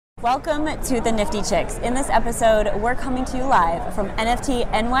Welcome to the Nifty Chicks. In this episode, we're coming to you live from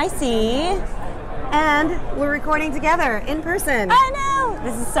NFTNYC. And we're recording together in person. I know!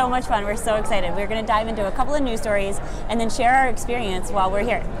 This is so much fun. We're so excited. We're going to dive into a couple of news stories and then share our experience while we're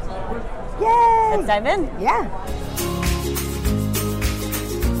here. Yay! Let's dive in. Yeah.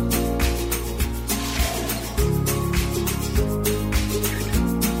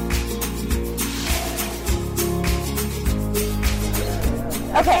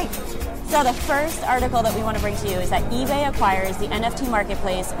 Okay, so the first article that we want to bring to you is that eBay acquires the NFT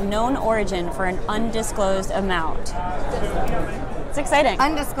marketplace known origin for an undisclosed amount. It's exciting.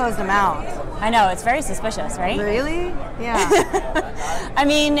 Undisclosed amount. I know, it's very suspicious, right? Really? Yeah. I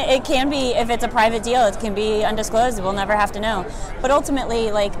mean, it can be, if it's a private deal, it can be undisclosed. We'll never have to know. But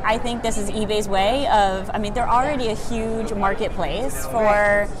ultimately, I think this is eBay's way of, they're already a huge marketplace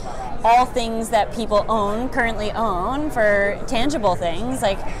for all things that people currently own, for tangible things.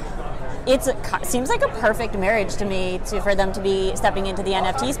 It seems like a perfect marriage to me for them to be stepping into the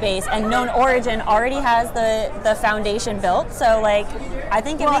NFT space, and known origin already has the foundation built, so I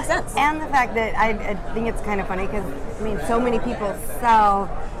think it makes sense. And the fact that I think it's kind of funny because so many people sell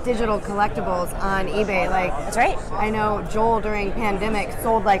digital collectibles on eBay. That's right. I know Joel during pandemic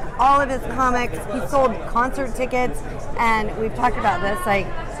sold all of his comics. He sold concert tickets, and we've talked about this.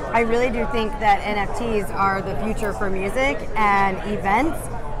 I really do think that NFTs are the future for music and events.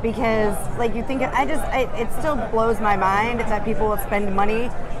 Because, you think, it still blows my mind that people will spend money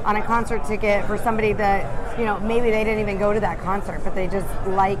on a concert ticket for somebody that, maybe they didn't even go to that concert, but they just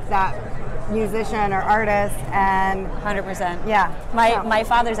like that musician or artist. And 100%. Yeah. My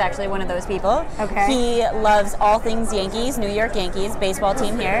father's actually one of those people. Okay. He loves all things Yankees, New York Yankees, baseball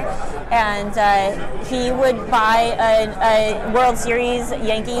team here, and he would buy a World Series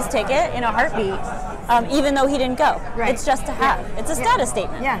Yankees ticket in a heartbeat. Even though he didn't go. Right. It's just to have. Yeah. It's a status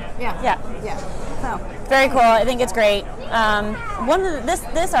statement. Yeah. So. Very cool. I think it's great.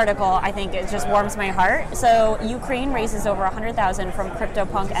 This article, I think, it just warms my heart. So Ukraine raises over $100,000 from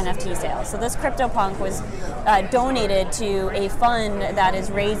CryptoPunk NFT sales. So this CryptoPunk was donated to a fund that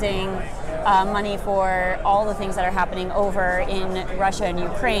is raising money for all the things that are happening over in Russia and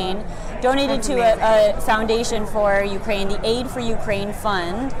Ukraine, donated to a foundation for Ukraine, the Aid for Ukraine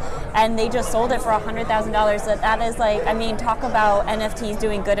Fund, and they just sold it for $100,000. That is talk about NFTs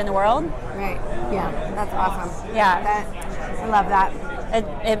doing good in the world. Right. Yeah, that's awesome. Yeah. I love that.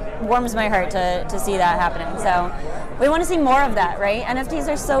 It warms my heart to see that happening. So we want to see more of that, right? NFTs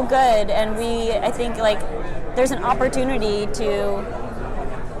are so good, and I think there's an opportunity to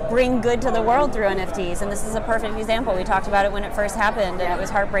bring good to the world through NFTs, and this is a perfect example. We talked about it when it first happened, and it was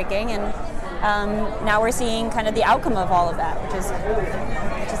heartbreaking, and now we're seeing kind of the outcome of all of that, which is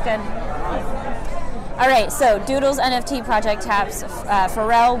good. All right, so Doodle's NFT project taps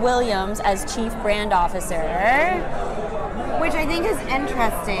Pharrell Williams as chief brand officer, which I think is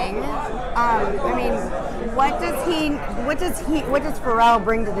interesting. What does Pharrell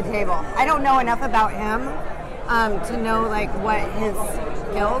bring to the table? I don't know enough about him to know what his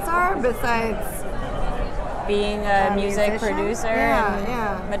skills are besides being a music producer.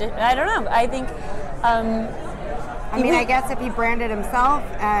 Yeah. I don't know. I think. I guess if he branded himself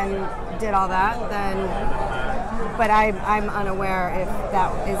and did all that, then. But I'm unaware if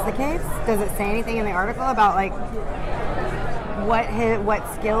that is the case. Does it say anything in the article about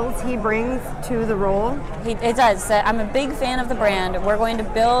what skills he brings to the role? It does. I'm a big fan of the brand. We're going to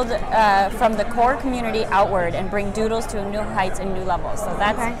build from the core community outward and bring Doodles to new heights and new levels. So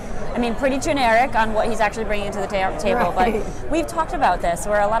that's, pretty generic on what he's actually bringing to the table. Right. But we've talked about this,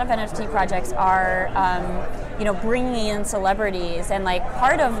 where a lot of NFT projects are, bringing in celebrities, and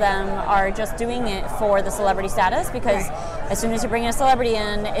part of them are just doing it for the celebrity status, because as soon as you bring a celebrity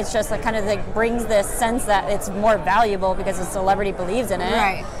in, it's just brings this sense that it's more valuable because the celebrity believes in it.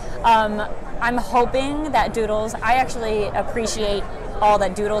 Right. I'm hoping that Doodles, I actually appreciate all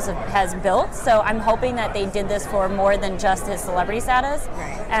that Doodles has built, so I'm hoping that they did this for more than just his celebrity status,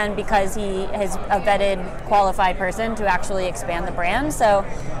 and because he is a vetted, qualified person to actually expand the brand. So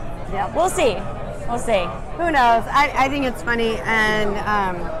we'll see. Who knows? I think it's funny, and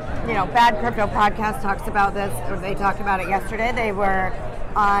Bad Crypto Podcast talks about this, or they talked about it yesterday. They were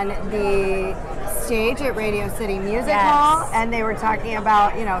on the stage at Radio City Music Hall, and they were talking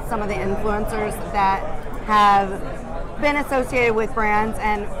about some of the influencers that have been associated with brands,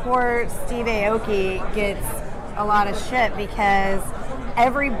 and poor Steve Aoki gets a lot of shit because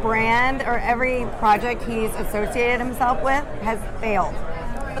every brand or every project he's associated himself with has failed.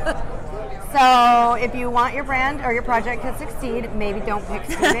 So if you want your brand or your project to succeed, maybe don't pick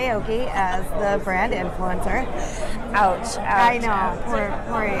Steve Aoki as the brand influencer. Ouch. I know. Poor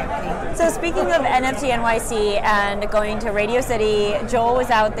Aoki. So speaking of NFT NYC and going to Radio City, Joel was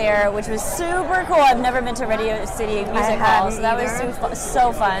out there, which was super cool. I've never been to Radio City Music Hall, so that was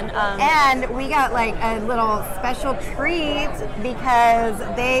so fun. And we got like a little special treat because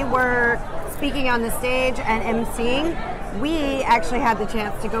they were speaking on the stage and emceeing. We actually had the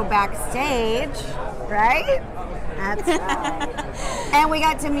chance to go backstage, right? That's right. And we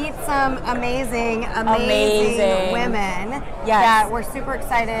got to meet some amazing women that were super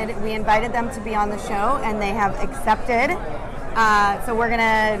excited. We invited them to be on the show, and they have accepted. So we're going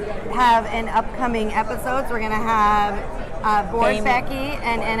to have in upcoming episodes, we're going to have Board Becky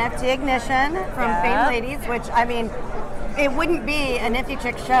and NFT Ignition from Fame Ladies, which, I mean, it wouldn't be a Nifty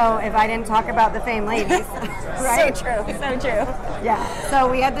Chick show if I didn't talk about the Fame Ladies, right? So true. Yeah. So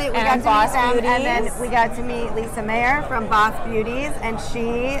we got to meet them, Beauties. and then we got to meet Lisa Mayer from Boss Beauties, and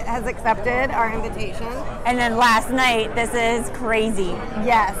she has accepted our invitation. And then last night, this is crazy.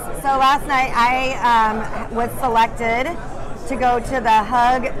 Yes. So last night I was selected to go to the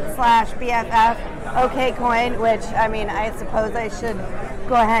Hug/BFF OK Coin, which, I mean, I suppose I should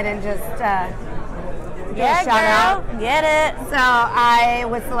go ahead and just Yeah, shout out. Get it. So I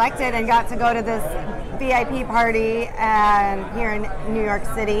was selected and got to go to this VIP party here in New York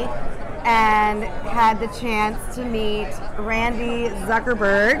City, and had the chance to meet Randy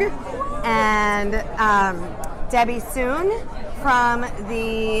Zuckerberg and Debbie Soon from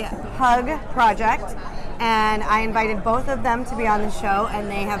the Hug Project. And I invited both of them to be on the show,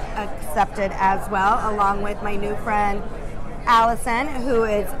 and they have accepted as well, along with my new friend Allison, who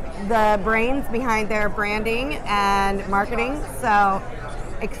is the brains behind their branding and marketing. So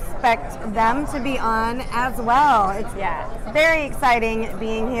expect them to be on as well. It's very exciting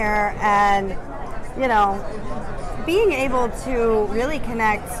being here, and being able to really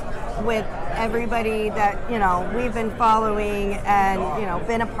connect with everybody that we've been following and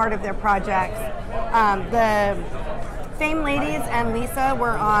been a part of their projects. The Fame Ladies and Lisa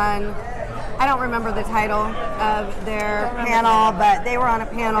were on, I don't remember the title of their panel, but they were on a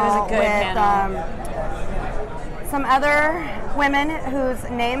panel with some other women whose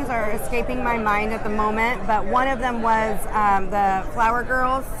names are escaping my mind at the moment, but one of them was the Flower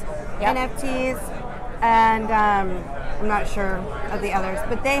Girls NFTs, and I'm not sure of the others,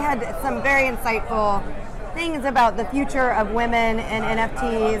 but they had some very insightful things about the future of women and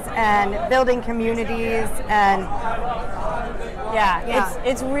NFTs and building communities, and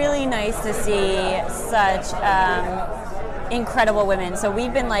it's really nice to see such incredible women. So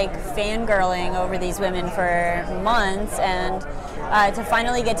we've been like fangirling over these women for months, and to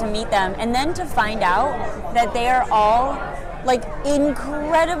finally get to meet them, and then to find out that they are all like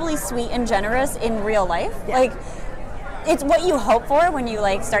incredibly sweet and generous in real life. Like, it's what you hope for when you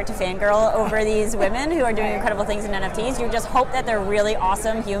like start to fangirl over these women who are doing incredible things in NFTs. You just hope that they're really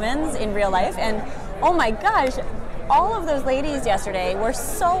awesome humans in real life. And oh my gosh, all of those ladies yesterday were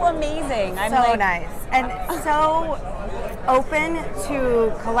so amazing. So nice. And so open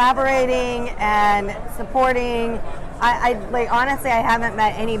to collaborating and supporting. I like, honestly, I haven't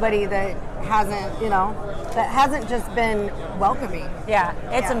met anybody that hasn't just been welcoming. Yeah,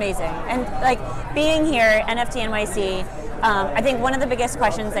 it's amazing. And like being here, NFTNYC, I think one of the biggest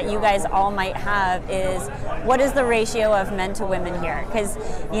questions that you guys all might have is, what is the ratio of men to women here? Because,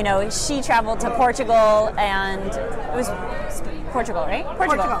 she traveled to Portugal, and it was Portugal, right?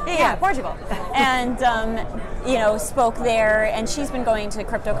 Portugal. Yeah, Portugal. And, spoke there, and she's been going to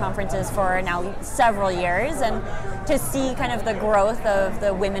crypto conferences for now several years, and to see kind of the growth of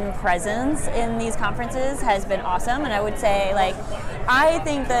the women presence in these conferences has been awesome. And I would say, like, I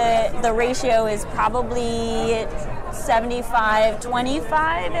think the ratio is probably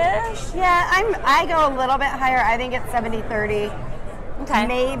 75-25-ish. Yeah, I go a little bit higher. I think it's 70-30. Okay.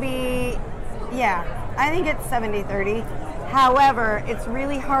 Maybe, I think it's 70-30. However, it's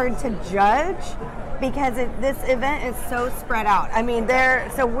really hard to judge because this event is so spread out. I mean,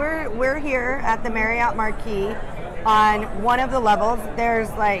 we're here at the Marriott Marquis on one of the levels. There's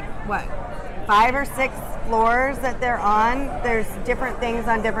like, 5 or 6 floors that they're on. There's different things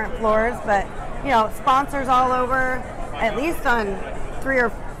on different floors, but sponsors all over, at least on 3 or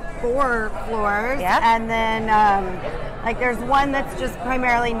 4 floors. Yeah. And then there's one that's just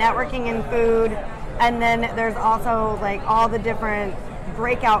primarily networking and food, and then there's also like all the different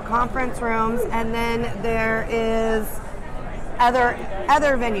breakout conference rooms, and then there is other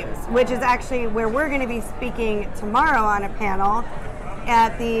venues, which is actually where we're going to be speaking tomorrow on a panel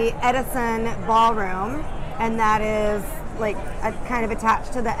at the Edison Ballroom, and that is like kind of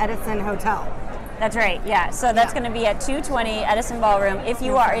attached to the Edison Hotel. That's right, yeah. So that's going to be at 220 Edison Ballroom. If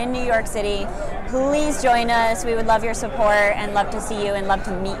you are in New York City, please join us. We would love your support and love to see you and love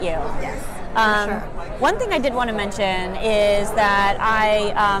to meet you. Yes. Sure. One thing I did want to mention is that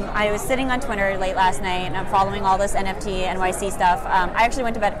I was sitting on Twitter late last night and I'm following all this NFT NYC stuff. I actually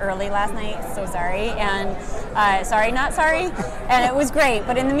went to bed early last night, so sorry, and sorry, not sorry, and it was great.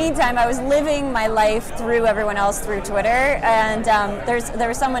 But in the meantime, I was living my life through everyone else through Twitter, and there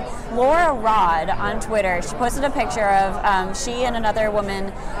was someone, Laura Rod on Twitter. She posted a picture of she and another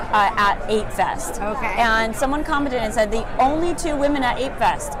woman at Ape Fest. Okay. And someone commented and said, the only 2 women at Ape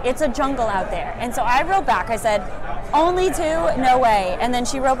Fest. It's a jungle out there. And so I wrote back, I said, only 2? No way. And then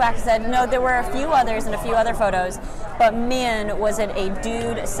she wrote back and said, no, there were a few others and a few other photos, but man, was it a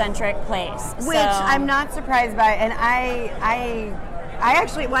dude-centric place. Which I'm not surprised by. And I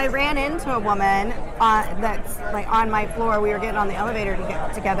actually, I ran into a woman that's like on my floor. We were getting on the elevator to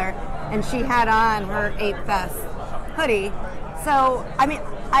get together, and she had on her Ape Fest hoodie. So, I mean,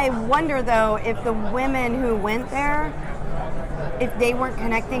 I wonder though if the women who went there, if they weren't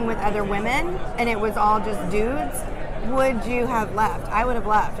connecting with other women and it was all just dudes, would you have left? I would have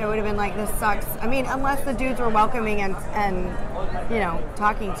left. I would have been like, this sucks. I mean, unless the dudes were welcoming and you know,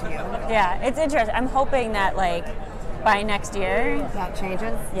 talking to you. Yeah, it's interesting. I'm hoping that like by next year that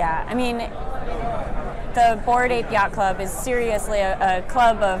changes. Yeah, I mean, the Bored Ape Yacht Club is seriously a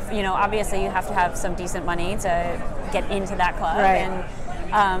club of, you know, obviously you have to have some decent money to get into that club. Right.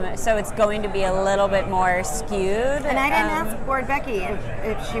 And so it's going to be a little bit more skewed. And I didn't ask Bored Becky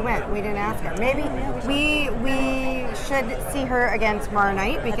if she went. We didn't ask her. Maybe we should see her again tomorrow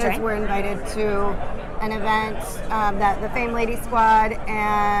night because we're invited to an event that the Fame Lady Squad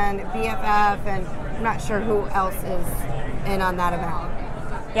and BFF, and I'm not sure who else is in on that event.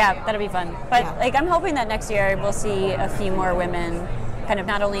 Yeah, that'll be fun. But like, I'm hoping that next year we'll see a few more women, kind of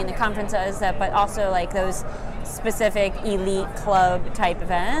not only in the conferences, but also like those specific elite club type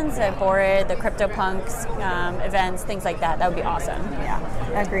events, Bored, the CryptoPunks events, things like that. That would be awesome. Yeah,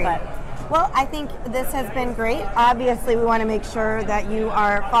 agreed. Well, I think this has been great. Obviously, we want to make sure that you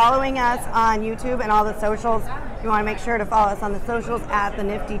are following us on YouTube and all the socials. You want to make sure to follow us on the socials at the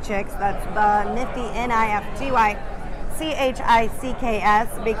Nifty Chicks. That's the Nifty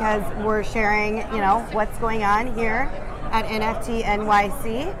NIFTYCHICKS, because we're sharing, you know, what's going on here at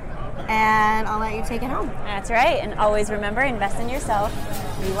NFTNYC. And I'll let you take it home. That's right. And always remember, invest in yourself.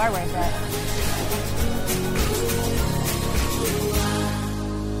 You are worth it.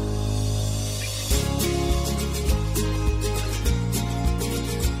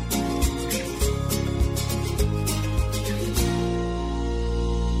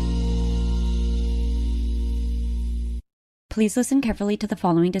 Please listen carefully to the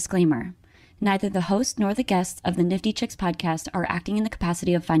following disclaimer. Neither the host nor the guests of the Nifty Chicks podcast are acting in the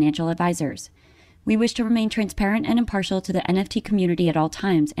capacity of financial advisors. We wish to remain transparent and impartial to the NFT community at all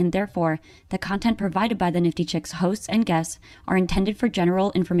times, and therefore, the content provided by the Nifty Chicks hosts and guests are intended for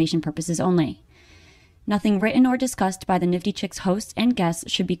general information purposes only. Nothing written or discussed by the Nifty Chicks hosts and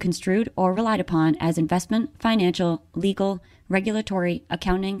guests should be construed or relied upon as investment, financial, legal, regulatory,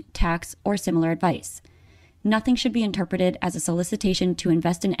 accounting, tax, or similar advice. Nothing should be interpreted as a solicitation to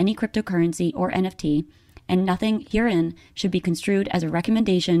invest in any cryptocurrency or NFT, and nothing herein should be construed as a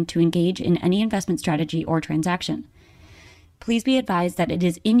recommendation to engage in any investment strategy or transaction. Please be advised that it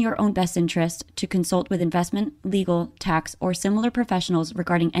is in your own best interest to consult with investment, legal, tax, or similar professionals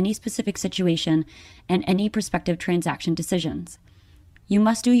regarding any specific situation and any prospective transaction decisions. You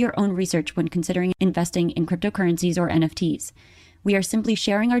must do your own research when considering investing in cryptocurrencies or NFTs. We are simply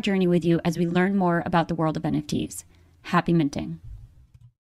sharing our journey with you as we learn more about the world of NFTs. Happy minting.